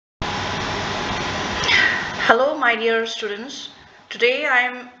Hello my dear students. Today I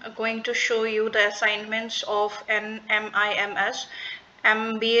am going to show you the assignments of NMIMS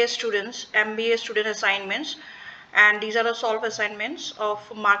MBA student assignments, and these are the solve assignments of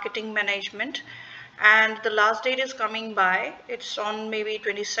marketing management, and the last date is coming by. It's on maybe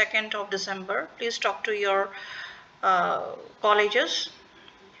 22nd of December. Please talk to your colleges,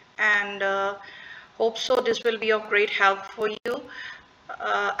 and hope so this will be of great help for you.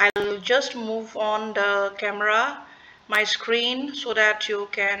 I'll just move on the camera, my screen, so that you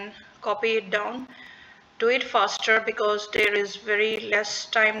can copy it down. Do it faster because there is very less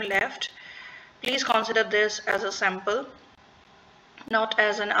time left. Please consider this as a sample, not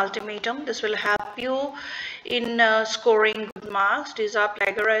as an ultimatum. This will help you in scoring good marks. These are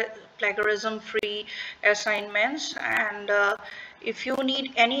plagiarism free assignments, and if you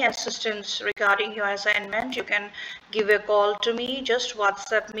need any assistance regarding your assignment, you can give a call to me. Just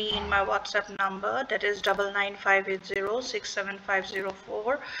WhatsApp me in my WhatsApp number, that is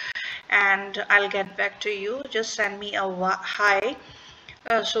 99580675004, and I'll get back to you. Just send me a hi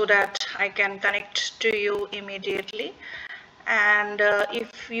so that I can connect to you immediately. And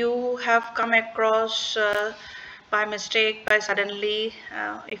if you have come across by mistake, by suddenly,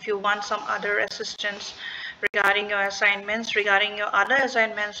 if you want some other assistance regarding your assignments, regarding your other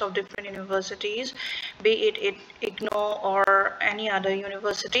assignments of different universities, be it IGNO or any other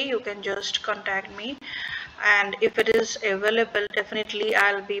university, you can just contact me, and if it is available, definitely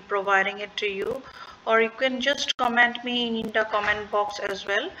I'll be providing it to you. Or you can just comment me in the comment box as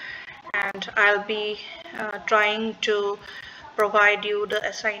well, and I'll be trying to provide you the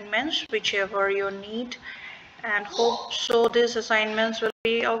assignments whichever you need, and hope so these assignments will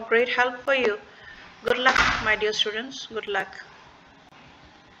be of great help for you. Good luck my dear students, good luck.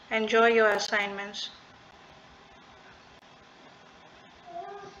 Enjoy your assignments.